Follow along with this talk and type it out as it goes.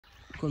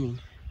coming.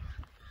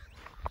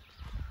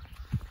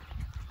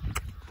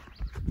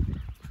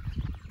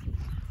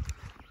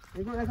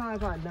 It's not like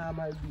a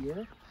normal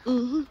beer.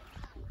 Mm-hmm.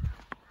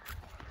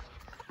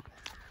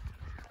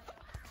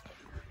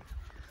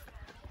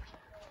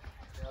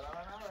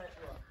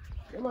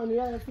 Yeah, man,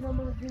 yeah,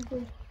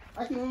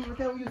 I think every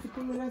time we used to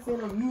come in and say,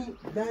 me,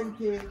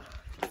 Dante,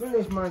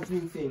 finish my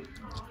drinking.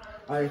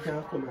 I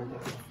can't come and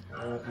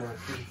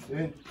get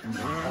it.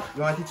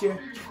 You want to chair?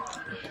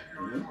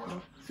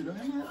 Sit down.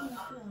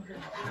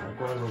 I'm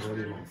going over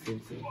there, man.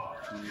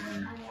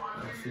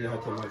 See how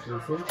to make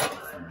drinking.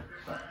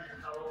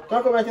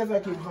 Talk about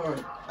yourself, keep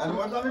going. And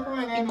what's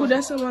happening? Good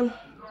as someone.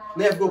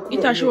 Let's go.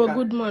 It a show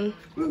good man.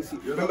 Remember,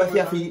 see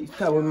if you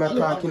talk when I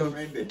talk, you know.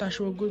 It a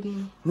show good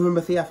man.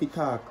 Remember, see if you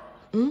talk.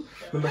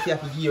 Remember, see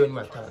if you hear when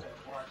I talk.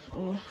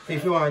 Oh. So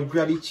if you want to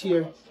grab the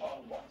chair,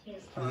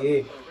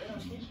 yeah.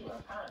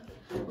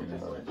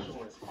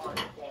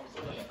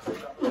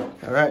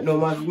 Alright, no,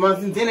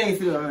 man, then I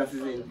see what I'm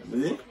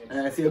saying.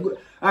 I see good.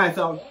 Alright,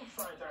 so,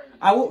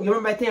 you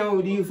remember the time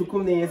when they used to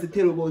come there and used to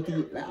tell about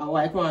it, like how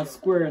I can't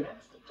squirrel?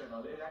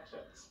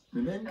 I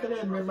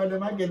remember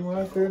them again when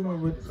I said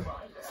no.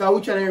 So,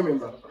 which one I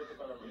remember?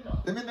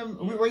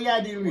 What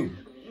you deal with?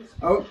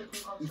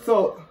 So,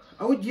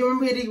 you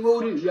remember the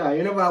road? Yeah,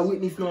 you never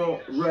witnessed no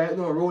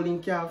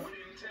rolling calf?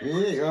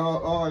 Yeah,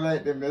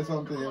 like them, there's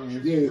something.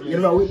 Yeah, you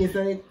never witnessed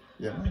it?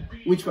 Yeah.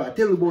 Which part?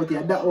 Tell me about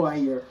it, that one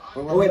here. I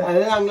went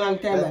a long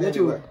time, that's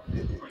true.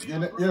 You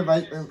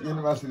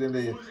never see them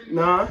there.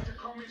 Nah.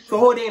 So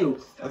how they look?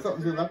 That's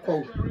something to that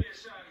cow.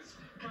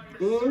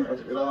 You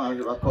don't want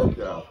to give a cow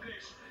calf.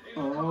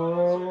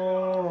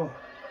 Oh.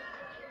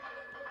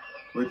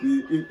 But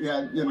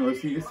you know,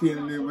 see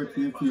them with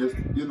your face,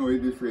 you know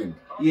it's different.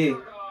 Yeah.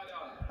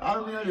 I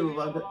don't know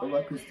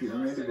about Christine. I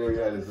mean, the boy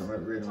had some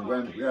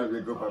when we had to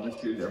go up and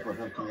still there for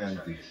some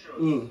community.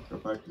 So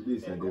for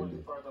this and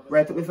them there.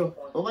 Right up so.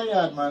 Over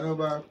yard man,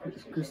 over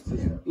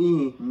Christine.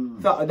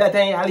 So that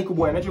time a little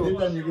boy, not true?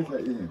 That time you get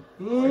like him.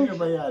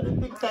 Over yard, a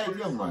big size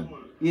young man.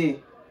 Yeah.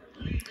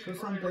 So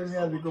sometimes we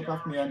have to go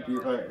past me auntie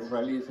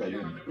over Lisa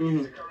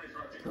then.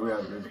 So we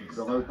have to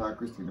go out for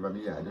Christine over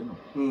me yard, you know.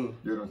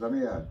 You know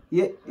some yard?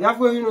 Yeah, you have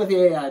to know the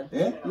yard.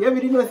 Eh? You ever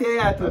did know the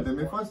yard too? And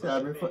my first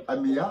yard, at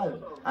me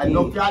yard. I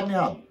love yard me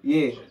have.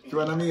 Yeah. So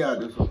when I'm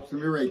yard, so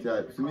me right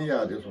yard, so me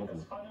yard is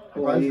open.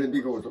 If I say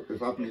big house,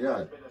 it's off me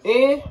yard.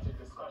 Eh?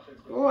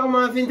 Oh, I'm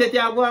a since you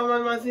go,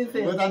 I'm a since.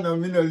 But I know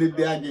me no live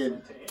there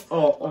again.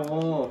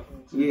 Oh,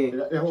 yeah.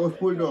 The house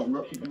pulled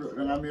down.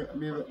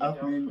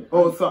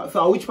 Oh,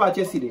 so which part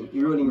you see them?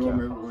 You rolling no, down?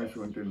 me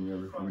won't tell me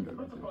everything that.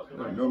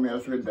 No, me I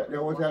said that. The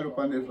house I look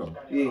on this one.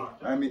 Yeah.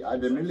 I mean, I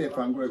didn't live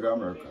and go to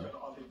America.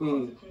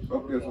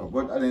 Up there, so.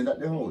 But I didn't that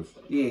the house.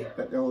 Yeah.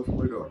 That the house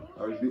pulled down.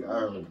 I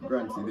was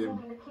granted them.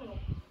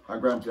 I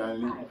granted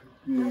and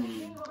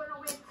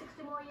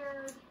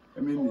I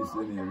mean this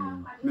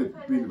anyway.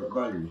 Let build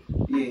Valerie.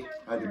 Yeah.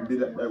 I didn't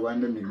build that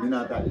one. Me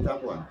not that the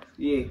top one.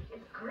 Yeah.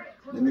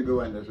 Let me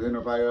go in there. So you know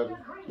if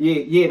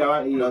Yeah, that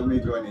one. Yeah. that's me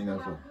going in there.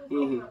 So.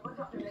 Mm-hmm.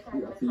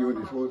 I see you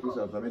this house is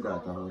also my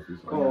daughter house is.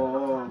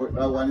 Oh. But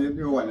that one you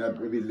know one that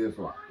we live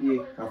so.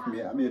 Yeah. That's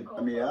me. I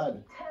mean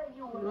yard.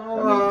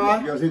 Oh.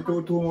 You see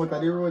two more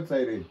at the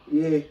roadside. Eh?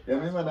 Yeah. You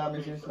remember that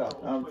my sister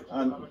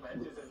and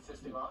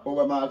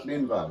over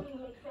Martin Val.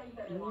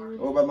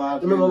 Over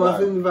Martin Remember Val.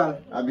 Martin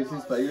Val? And my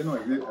sister, you know,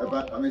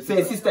 I mean,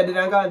 Say sister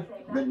didn't gone?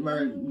 been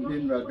married,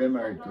 Linval been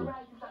married to.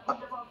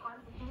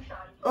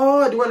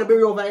 Oh, the one that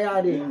bury over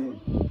here there.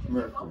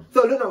 Merkel.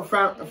 So look now,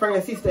 Frank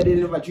and sister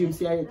didn't have a dream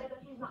see it.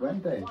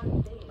 One time.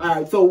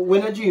 Alright, so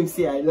when a dream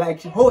see it,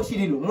 like how she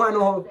did it? Man,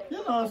 how?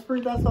 You know,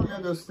 spirit or something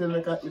you just still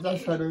like it's a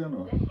shadow, you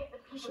know.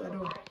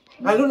 Shadow.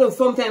 I don't know,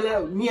 sometimes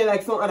like me and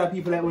like some other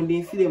people, like when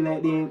they see them,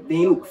 like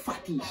they look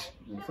fattish.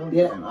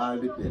 Sometimes all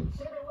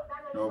depends.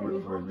 No,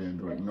 before we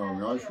do it. No, I'm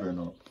not sure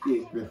no.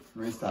 Yeah.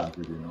 We start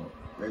with it, you know.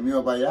 When me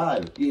over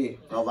yard, Yeah.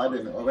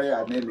 over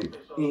yard me live.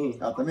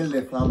 After me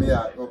live from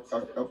yard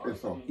up the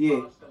sun.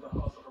 Yeah.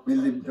 Me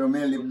live down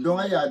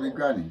a yard with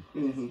granny.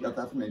 Mm-hmm.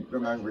 That's me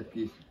down with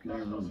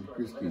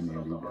Christine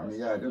live. And the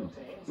yard, you know.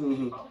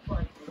 Mm-hmm.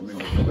 So me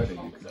live over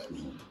there with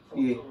Christine.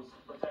 Yeah.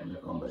 Me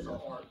come by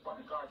that.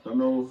 So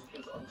now,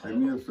 when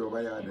me used to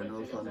over yard, you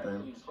know,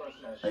 sometimes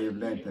I have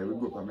learned that we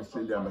go from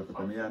still there, but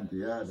from my auntie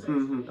yard.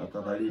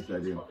 After Valisa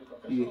again.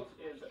 Yeah.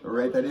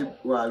 Right at the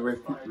wall, where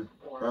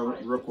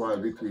rock wall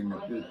between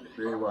the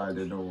three wall,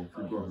 you know,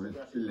 to go with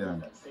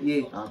Cillian.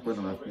 Yeah. And put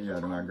them at me,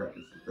 and I got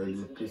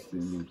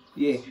Christine.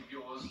 Yeah.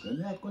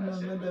 And I couldn't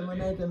remember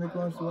when I came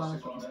across to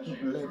us,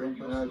 like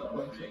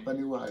on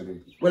the wall.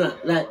 Well,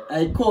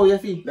 like cow, you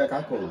see? Like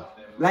a cow.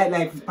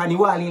 Like panny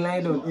wall in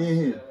like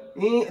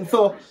that.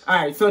 So,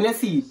 alright, so let's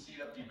see.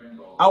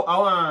 I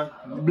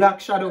want black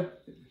shadow.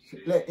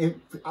 Like if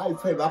I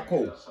say a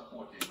cow.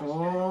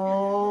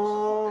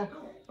 Oh.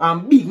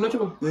 Big, not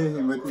true?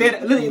 Look.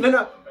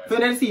 So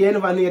let's see, you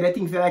never know that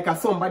things like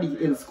somebody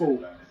else cow.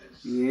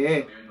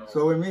 Yeah.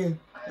 So with me,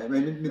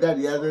 When my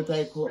daddy has a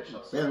type of,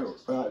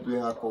 we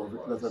have called,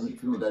 that's what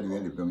my daddy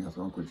live down here,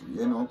 so Uncle G.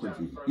 You know Uncle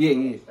G? Yeah,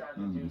 yeah.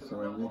 So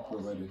when we go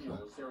over this,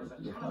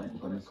 the family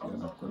come and see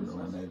and I come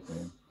down at night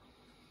time.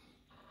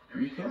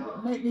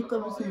 Might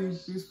come and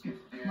see this,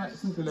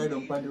 since I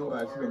don't find the wall,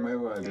 see my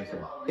wall,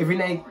 Every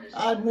night?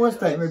 Most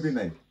time, every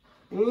night.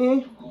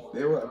 Mm.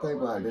 They were type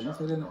of hard. Then I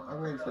said,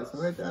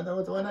 I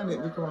was one of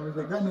them. We come and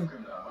say, Granny,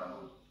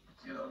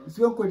 it's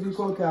your Uncle G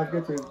call car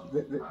get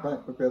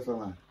the person,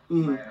 man.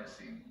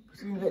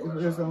 See, the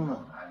person,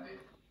 man.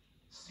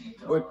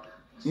 But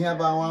he have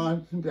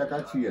one thing like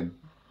a chain.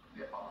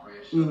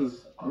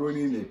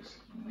 Running it.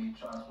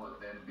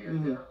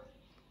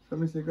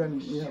 So I say, Granny,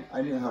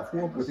 I need to have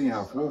 4 foot, you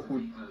have 4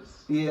 foot.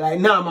 Yeah, like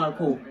normal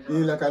cow.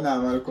 Yeah, like a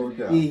normal cow,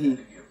 yeah.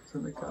 So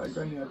I call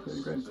Granny, I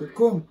tell Granny, say,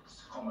 come.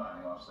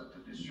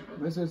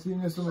 I say, see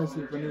me so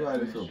myself when you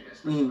are so.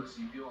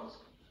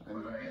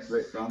 And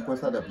right, I'm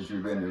supposed to have to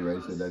be when the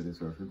right said that is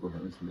what we go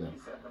from Mr.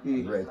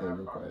 Right, I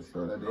require. So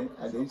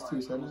at the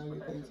station, I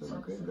think so.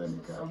 Okay, Granny,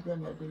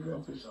 Granny, I tell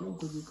Granny, say, she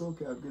could be cook,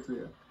 I'll get to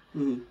you.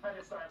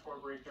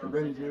 So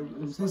Granny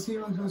say, see you,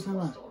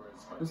 man.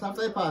 Just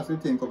after I pass, we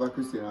think about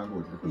Christian and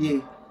go to the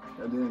Yeah.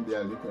 And then they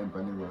are the time for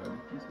the world.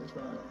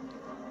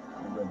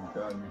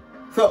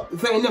 So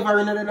you never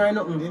run another line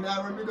nothing? He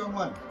never become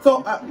one.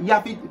 So, you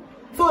have to,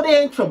 so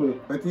they in trouble?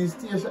 But he's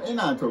still in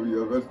out of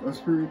you, but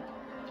spirit.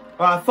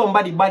 Or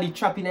somebody body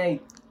chopping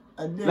it?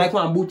 Like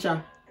one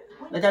butcher?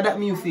 Like that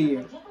me you see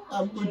here?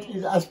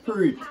 It's a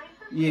spirit.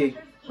 Yeah.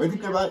 But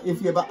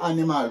if you have an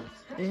animal,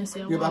 Yes,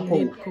 you have a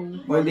dead cow. cow.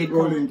 One dead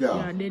rolling cow.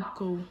 Yeah, dead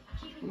cow.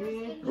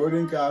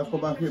 Rolling cow,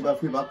 come and feed a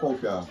cow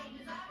cow.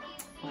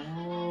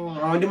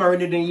 Oh, they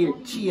already done here.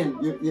 Chain.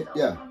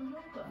 Yeah.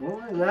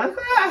 Oh,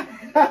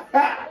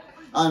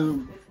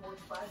 And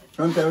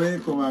sometimes when you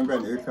come and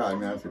Granny, you call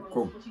me and say,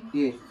 come.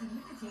 yeah.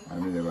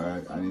 And we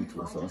never, I need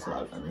to some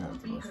salt and we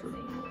have to go through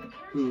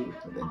them.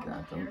 So they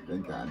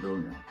can't do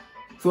it.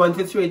 So when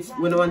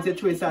you want to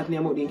trade start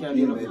name out, they can't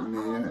do it.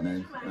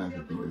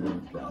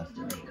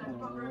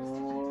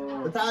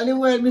 But all the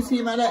world me see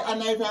him at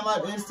night time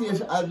at the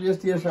station, at the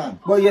station.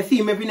 But you see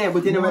him every night,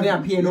 but you never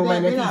pay no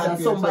mind that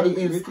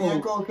somebody else for.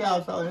 We go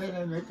car so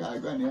then we call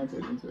Granny and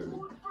tell him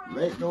to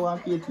right now I'm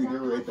paid to the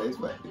rate I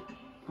expect it.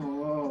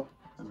 Oh.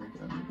 And we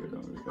get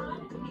on the car.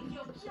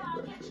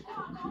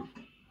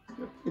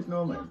 It's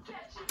no mind.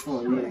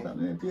 Oh yeah.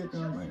 It's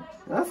no mind.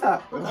 That's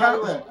that. But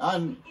anyway,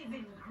 and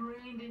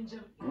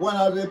one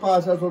of the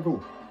passes or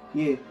two.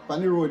 Yeah.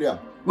 On the road there.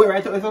 Where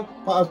right up there?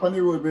 Pass on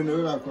the road when we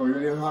have we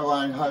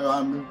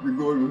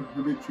go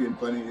to be trained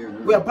on the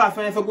road. Where pass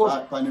when you go?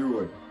 On the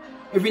road.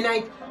 Every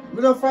night?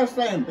 But the first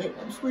time,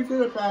 I'm sweet to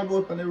the car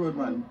boat on the road,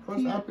 man.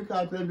 First time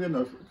because they're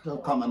not so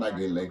common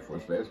again like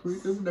first time.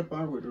 Sweet to the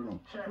car road, you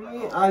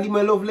know. All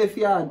my love left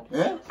yard.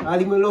 Yeah? All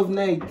my love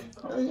night.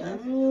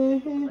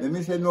 Then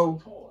me say no.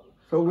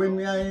 So when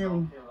me I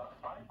am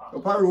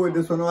up on road,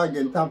 this one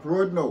again, top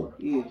road now.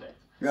 Yeah.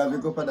 You have to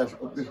go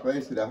up this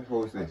place to that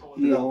house there.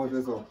 See the house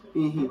there so.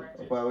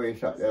 Up our way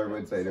shop there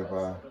roadside of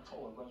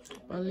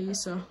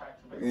Palisa.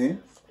 Eh?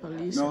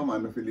 Palisa. No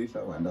man, no Felicia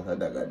one. That's a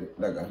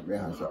dagger we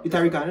have shop. It's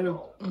a Rican,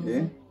 no?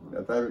 Eh?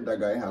 That's a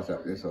dagger house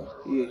shop there so.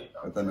 Yeah.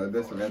 That's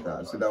another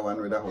cement. See that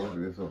one with the house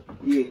there so.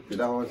 Yeah. See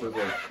that house there so.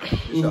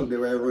 The shop there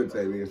where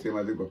roadside we same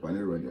as you go up on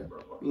the road there.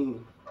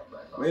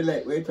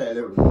 Wait till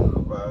you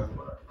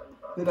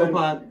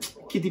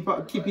Kitty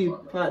part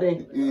there.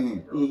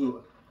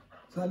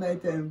 So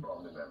night time.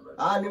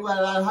 All the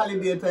while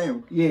holiday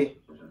time. Yeah.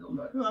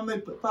 You want me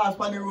to pass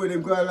on the road, they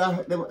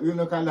go, you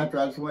know,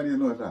 collateral, somebody you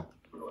know, sir.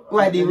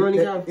 Why they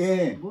running off?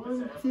 Yeah.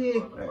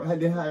 Yeah. I had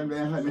the hand, I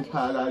had the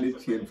tall, all the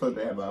chain, so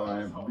they have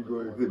a big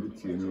old heavy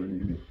chain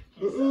running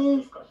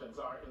it.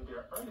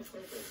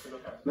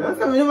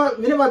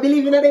 We never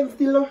believe in them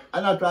still, no?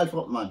 I'm not trying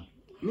to man.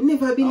 We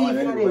never believe in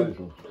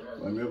them.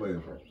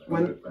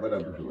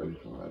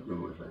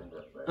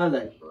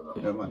 Alright.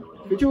 Yeah, man.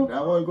 Did you? I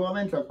was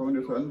going to from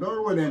this one.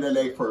 Don't run in the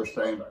lake first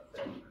time.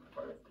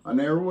 And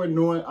I rode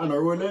no, and I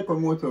rode like a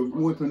motor,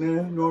 no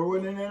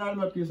running in all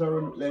my piece of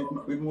run like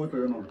with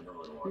motor, you know.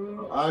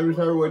 I was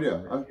a road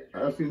there.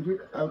 I seen it.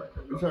 I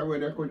was a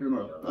road there, you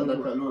know. And that's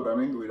a load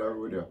I'm in with a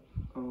road there.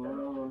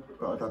 Oh.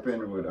 Out of Penny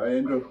Road. I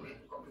end up,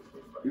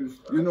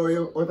 you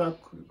know, what a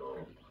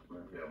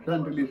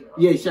Chantilly.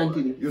 Yeah,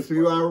 Chantilly. You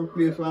see one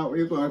place where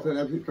you go and say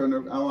that it's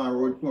on our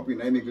road come up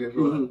in any place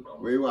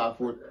where you walk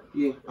out.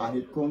 Yeah. And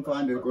it come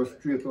and they go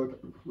straight out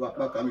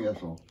back of me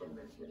so.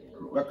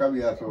 Back of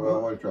me so a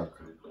whole track.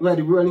 Where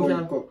the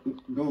running car?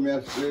 Do me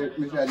say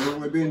the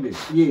road bend it.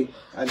 Yeah.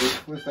 And the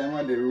first time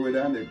when they road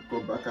and they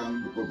go back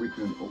and go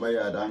between over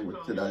here and go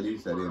to the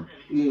list of them.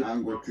 Yeah.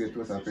 And go straight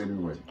out of Penny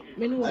Road.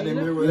 And then then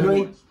the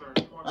road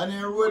and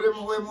the road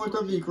them way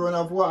motor vehicle and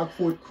have walk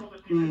foot.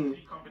 And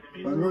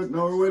road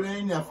no road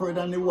in there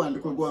further than the one to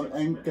go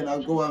and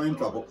cannot go and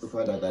top up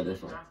before that guy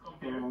so.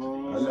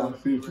 And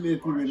since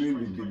lately when we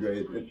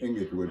big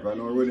English word, but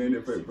now when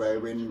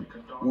when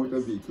motor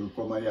vehicle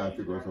come and you have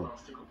to go so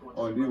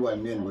only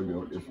one man will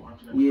do this one.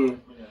 Yeah.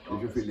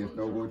 If you feel it's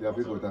no good, you have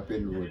to go to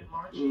Penn Road.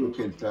 You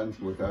can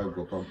transport or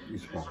go from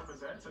this far.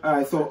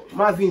 Alright, so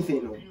Marvin say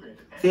no.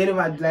 So you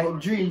never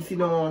like dreams, you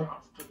know.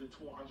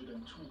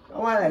 I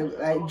want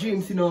like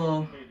dreams, you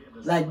know,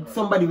 like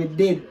somebody with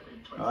dead.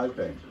 All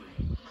time.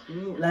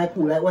 Like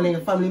who? Like one of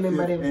your family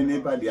members?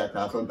 Anybody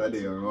attack something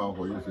they don't know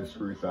how you use the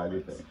spirit all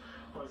the time.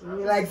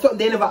 Like so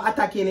they never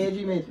attack you in your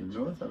dream.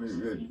 No,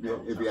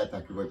 if you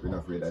attack you, but we're not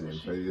afraid of them.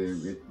 So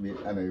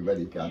and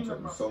everybody can.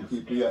 Some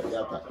people you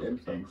attack them,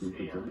 some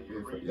people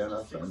you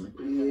understand me.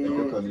 Yeah.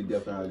 You turn it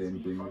different all them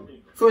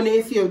things. So when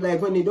they see you,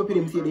 like when they dope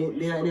them, see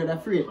they're not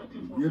afraid.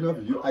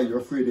 Are you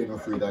afraid? They're not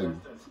afraid of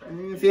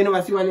you. So you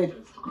never see one head?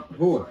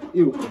 Who?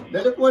 You.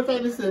 That's the whole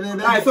time you say.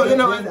 Alright, so you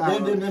know what?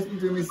 They listen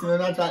to me say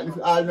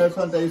natural.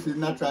 Sometimes it's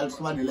natural.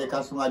 Somebody like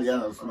a somebody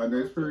else.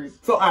 Somebody spirit.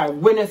 So alright,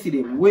 when you see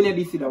them, when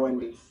you see that one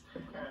day?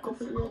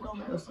 Couple of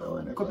years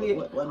now. Couple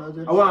of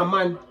years. I want a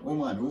man.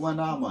 Woman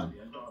or man.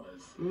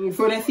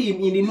 So they see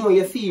him, in the know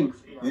you see him.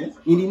 Yeah?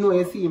 In the know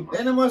you see him.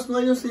 Then they must know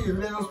you see him.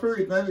 They know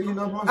spirit. You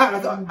know must. Man,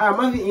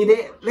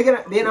 look at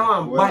that. They don't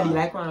want body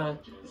like one.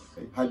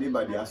 How the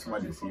body has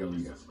somebody see him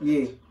here.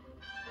 Yeah.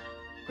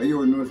 But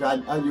you know,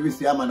 as you will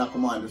see a man that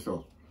come on the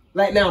show.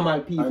 Like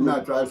normal people. I'm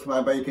not trying to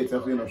smile by catch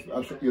you know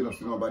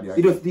see nobody.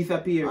 It just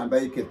disappear. And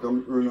by catch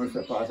don't run out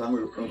pass and we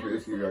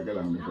don't see you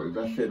again because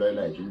that shade I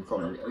like you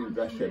come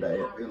that shade I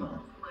you know.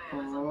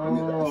 And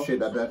that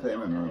shade at that time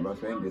you know,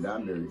 but when they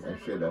down there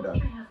I shade at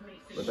that.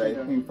 But I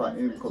think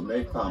come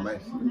like farm I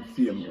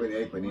see him when I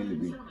open in the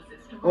big.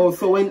 Oh,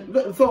 so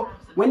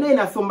when they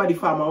have somebody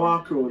farm a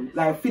walk around,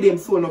 like feed them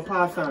so no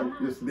pass on.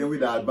 You see them with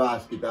that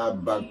basket,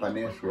 that bag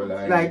panish like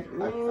I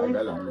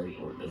got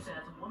like this.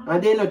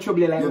 And they no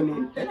trouble like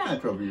me. They're not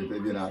trouble you,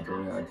 they're not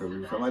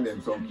trouble. Some of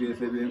them, some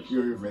places,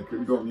 you make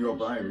you dumb you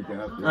up and everything.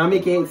 And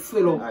make it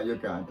swell up. And you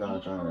can't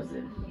talk and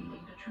everything.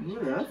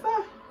 Yeah,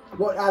 sir.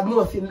 But I've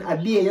not seen a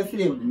day you see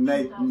them.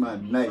 Night,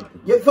 man, night.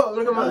 Yeah, so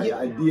look at my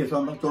A day,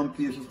 some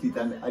places sit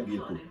and a day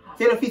too.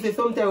 See the fish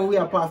sometimes we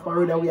are pass for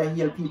road and we are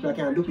heal people that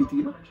can do it,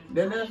 you know?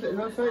 Then that's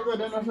so good,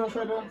 then that's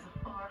so good.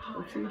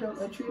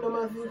 I treat them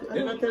as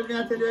Then I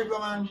tell you, go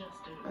man.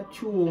 a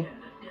true.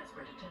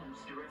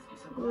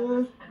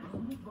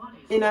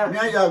 In a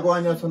you go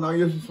on your son now,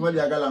 you see somebody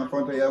a girl in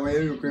front of you, when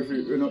you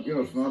look you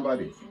know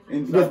somebody.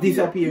 Just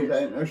disappear.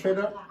 A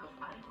shadow.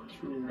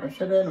 A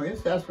shadow, no,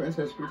 it's that spirit,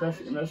 a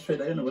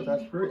shadow, you know, but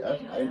a spirit,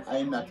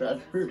 I natural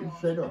spirit,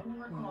 shadow.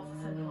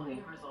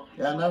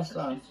 You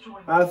understand?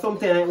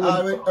 Sometimes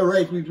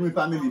right with my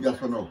family just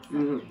for now.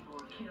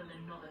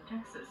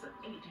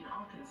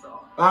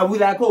 We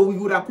like how we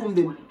would have come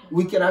then.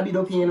 We can be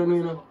up here, you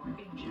know.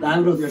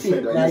 And just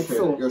sit like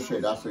so. You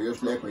said that, so you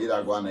like when you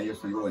go and you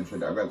see you and said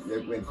that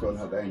when son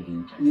had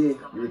anything. Yeah.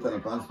 You return a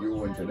pants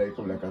you and said they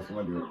come like a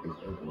somebody.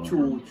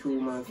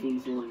 True, man.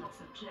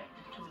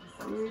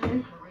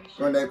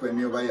 So like when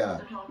you buy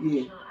yard.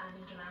 Yeah.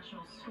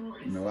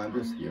 No, I'm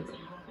just scared.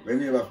 When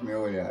you have me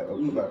over here,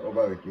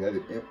 over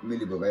here,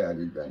 Millie go buy yard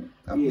with Granny.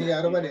 I'm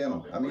here over there,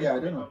 no. I'm here, I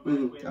don't know.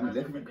 I'm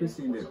left with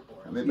Christine there.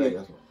 I'm a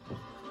buyer.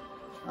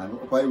 And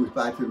up I was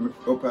parting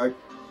up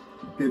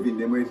paving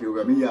them way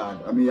over my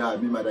yard, my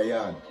mother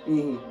yard.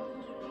 You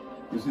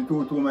see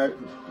two my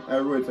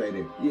roadside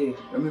there. Yeah.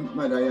 I'm my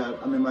mother yard,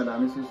 I'm my mother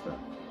and my sister.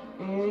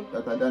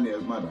 That's a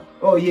Daniel's mother.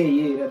 Oh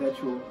yeah, that's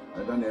true.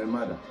 A Daniel's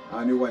mother.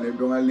 And the one that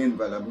don't a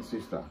Linval and my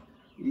sister.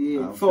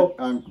 Yeah.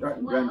 And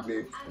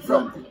Grantley.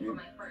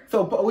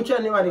 So which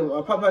one you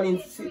are? Papa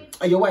Lynn,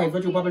 your wife,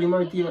 but you Papa Lynn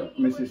married to you?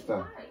 My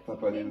sister,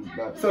 Papa Lynn.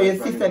 So your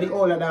sister the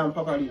older than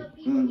Papa Lynn?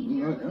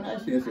 No, I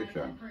see a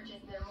section.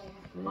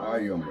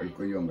 Younger, you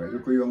could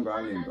younger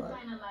and Linval.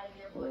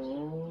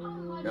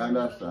 Oh. You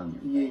understand?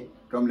 Yeah.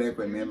 Come like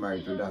when me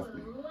married to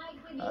Daphne.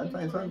 I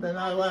find something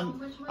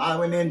I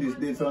when end this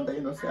day something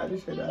you know say I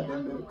just said that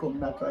them they come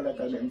natural like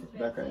them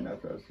that kind of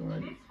natural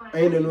somebody.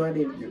 I don't know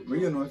them. But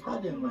you know it's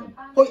not them man.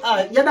 Oh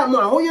yeah that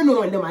man, how you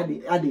know them are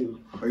them?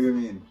 What you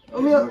mean?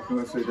 Oh, me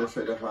you say just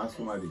say that for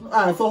somebody.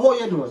 So how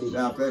you know them?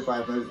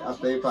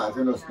 After you pass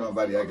you know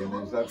somebody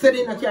again. So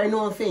they not carry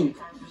no thing?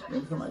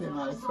 Some of them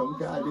have some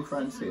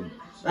different thing.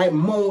 Like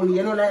Molly,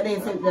 you know, like they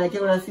say, like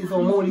you wanna see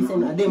some Molly saying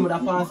that them would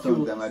have passed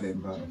through. Some of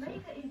them pass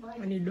through.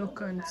 When you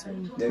duck and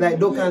sing. Like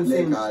duck and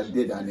sing. Like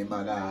dead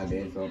animal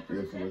they some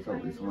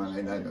one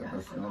like that,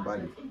 that's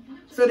nobody.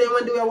 So then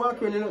when they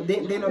walk around, you know,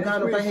 they not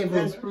gone up to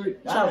heaven.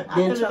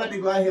 Everybody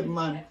go to heaven,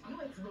 man.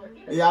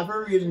 You have a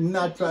real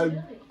natural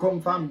come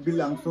from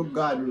belongs to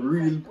God,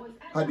 real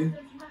had the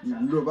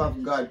love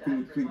of God to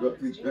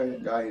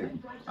God.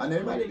 And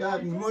everybody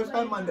got most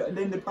time man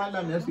then the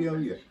parliament you see over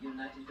here.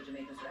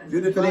 You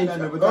the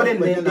parliament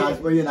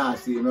but you not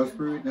see no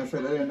spirit, no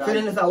shadow. So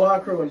then it's a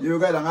walk around. You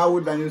got a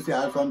wood and you see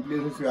some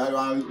places you have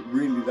one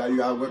green lizard,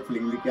 you have a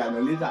fling lick and a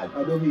lizard. I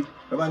don't know.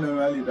 The one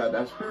no lizard,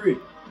 that's spirit.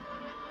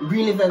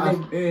 Green lizard.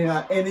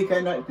 Any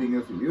kind of thing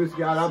you see. You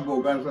see all a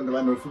bug and something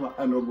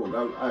and no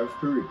bug, I have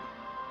spirit.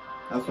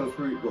 That's how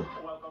spirit go.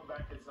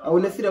 I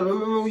want to see them.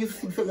 Remember we used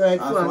to see something like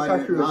so and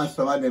cockroach.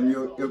 Some of them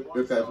you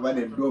can't, some of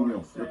them dumb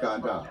you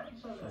can't talk.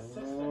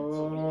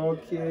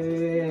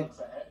 Okay.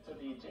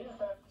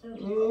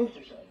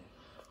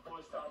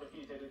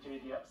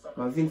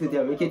 Man, Vincent,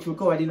 you catch me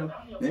covered, you know.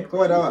 Eh?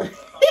 Cover that one.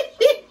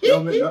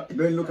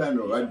 Don't look at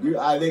no.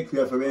 I like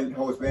here so when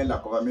house when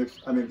lock up.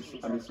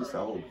 I'm sister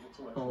house.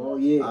 Oh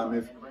yeah. I'm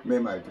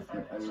married to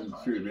me. I'm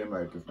sure we're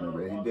married to me,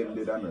 but he didn't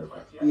live in America.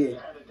 Yeah.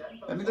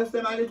 I mean, just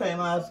all the time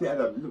I see that.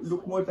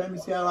 Look more time I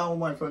see a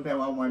woman. Sometimes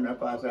one woman I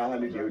pass a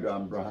holiday with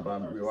one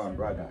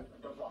brother.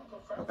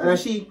 And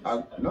she?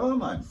 No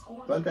man.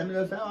 Sometimes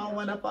I say one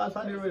woman I pass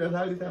on the road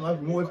all the time. I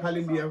most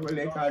holiday for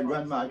like our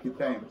grand market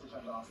time.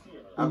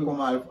 I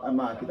come out and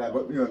market, I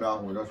got you know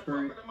who no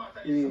spirit.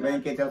 When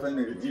you catch us in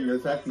the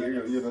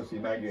Saturday, you don't see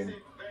him again.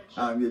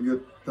 And if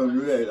you turn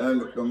your head and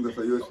look down,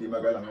 so you see him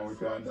again out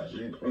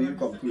there. When you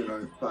come to you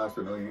know, pass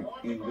you know, in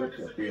your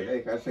pay,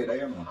 like I said, I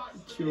am.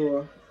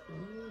 Sure.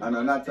 And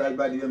a natural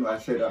body, you know, I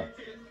said that.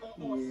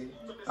 Yeah.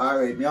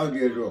 Alright, now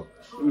get you.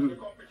 And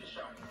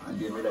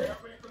then me there.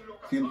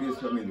 Same place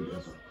for me to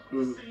get so.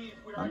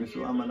 And me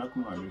so I'm gonna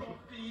come on this.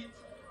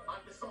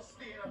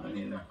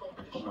 And I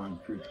come on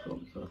treat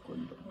come so I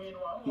come down.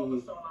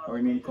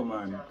 When he come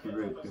on to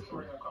rate this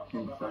one,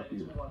 he start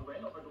here.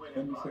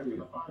 Let me say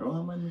it.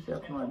 No man, me say I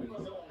come on this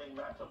one.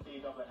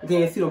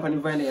 Then you sit up on the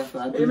vine there, so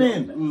I do.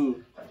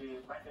 Amen.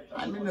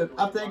 I mean,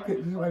 after I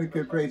this one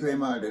can pray to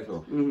him all this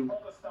one.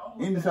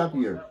 In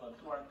disappear.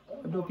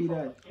 I don't be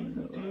that.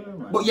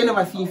 But you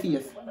never see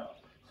face.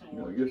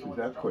 No, you see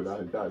that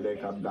color, that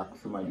like a black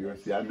somebody, you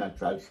see a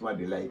natural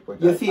somebody like,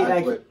 but you see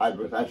like I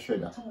was a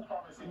shredder.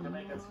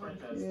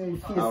 Yeah, you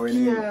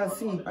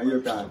see. And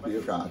you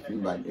can't see,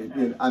 but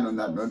and on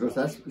that, no, just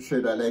a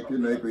shredder like, you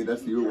know, like we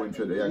just see you one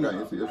shredder, you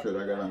can't see your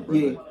shredder going.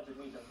 Yeah.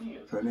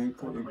 So then you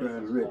go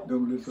and rate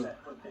down this one,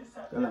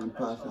 and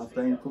pass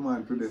after you come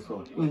on to this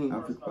one,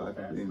 and fit pass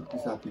it in,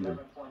 disappear.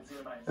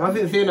 What's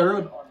it say in the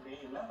road?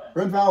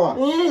 Run power.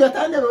 Yeah, you're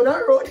telling them on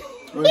that road.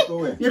 Run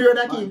away. You know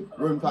that key?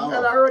 Run power.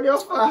 And that road you're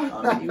far.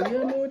 You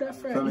know that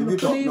friend. So me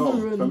get up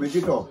now. So me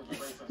get up.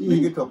 Me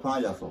get up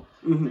on yourself.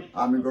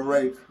 And me go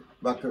right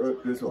back to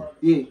this one.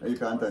 Yeah. And you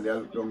can't tell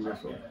you down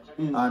this one.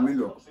 And me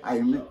look, I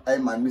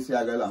man, me see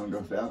I go along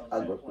just there. I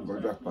go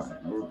drop pan.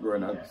 Go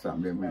and have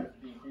some them with.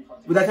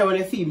 But that's when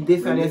you see him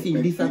this and you see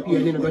him disappear,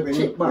 then you go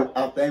check back.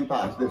 After him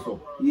pass this one.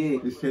 Yeah.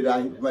 He said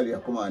that his body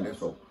come on this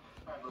one.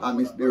 And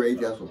miss the right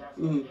here so.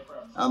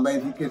 And by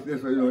the case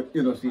this one,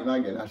 you don't see him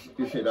again.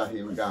 You say that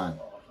him gone.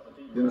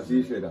 You don't see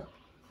you say that.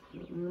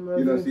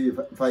 You don't see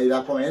if I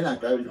come in and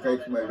try to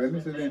catch my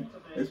baby, so then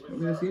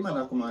you see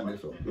man come on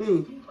this one.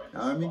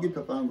 And me get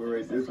up and go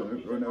right this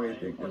one, run away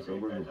take this one,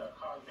 go.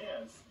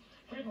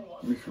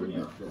 Miss with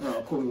me.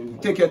 No, come in.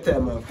 Take your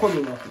time, man. Come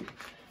in, man.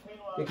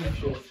 Take your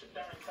shit.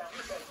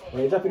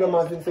 When you drop it on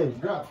my thing,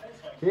 drop.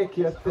 Take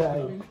your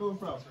time.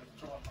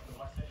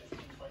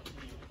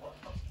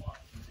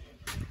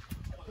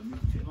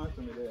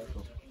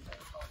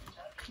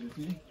 You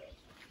see?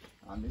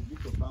 And this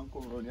big up and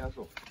come run here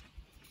so.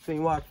 So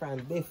you walk from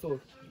this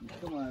so.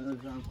 Come on,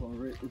 let's come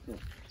right this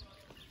up.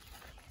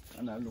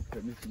 And I look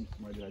at me see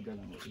somebody I got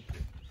on this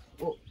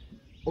way.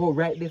 Oh,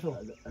 right this up.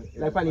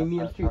 Like on the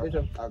main street this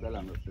up. I got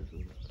on this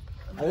way.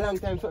 A long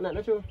time something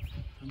not true?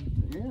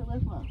 Yeah,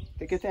 right man.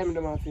 Take your time in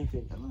the mountain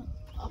thing.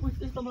 I wish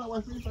this someone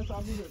was really for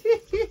some reason.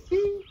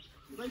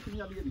 Right in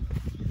your baby.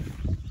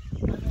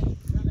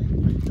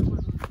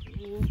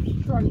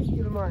 Strong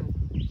skill man.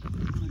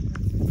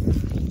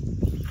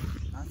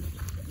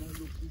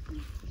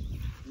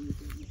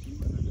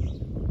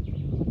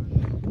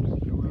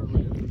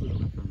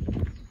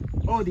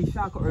 Oh, the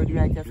shark already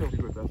right here, so.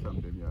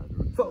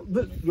 So,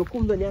 you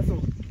come down here,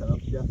 so.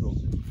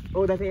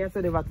 Oh, that's here,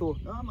 so they were so.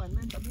 No,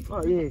 man,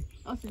 oh, yeah.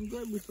 I think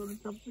God will so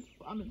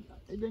I mean,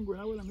 I didn't go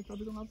away, I'm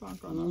stopping on my phone.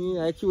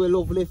 Yeah, you will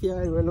love left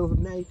here, you will love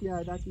night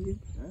here, that is.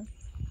 Eh?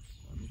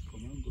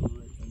 Come on, go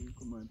right, and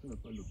come on, turn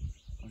up and look.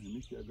 And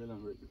you see a girl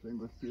and right, then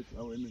go straight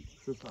away,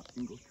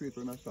 and go straight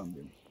on a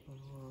something. Oh,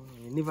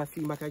 you never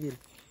see him back again?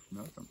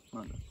 No,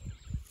 man.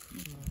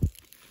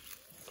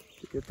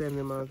 Take your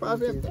time, man.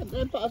 Pass on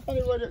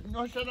the road,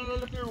 no, shut on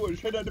the road,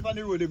 shut on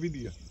the road every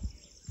day.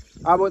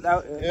 How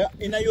about yeah,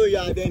 in your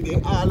yard then they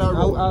all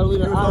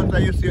around.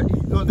 Don't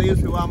you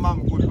see one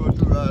mango go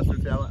to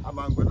say a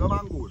mango, no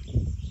mangoes.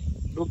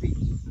 Dopey.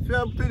 So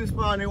up to this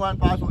morning one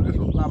pass on this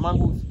one.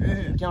 Mangoes.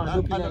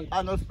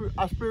 And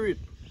a spirit.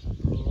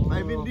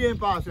 I've been there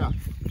pass ya.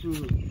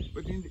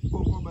 But in the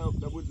come by up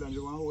the woodland,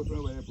 you want house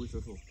where you push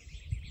us up.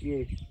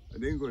 Yeah.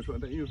 And then go so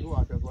that you used to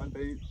walk as one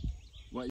day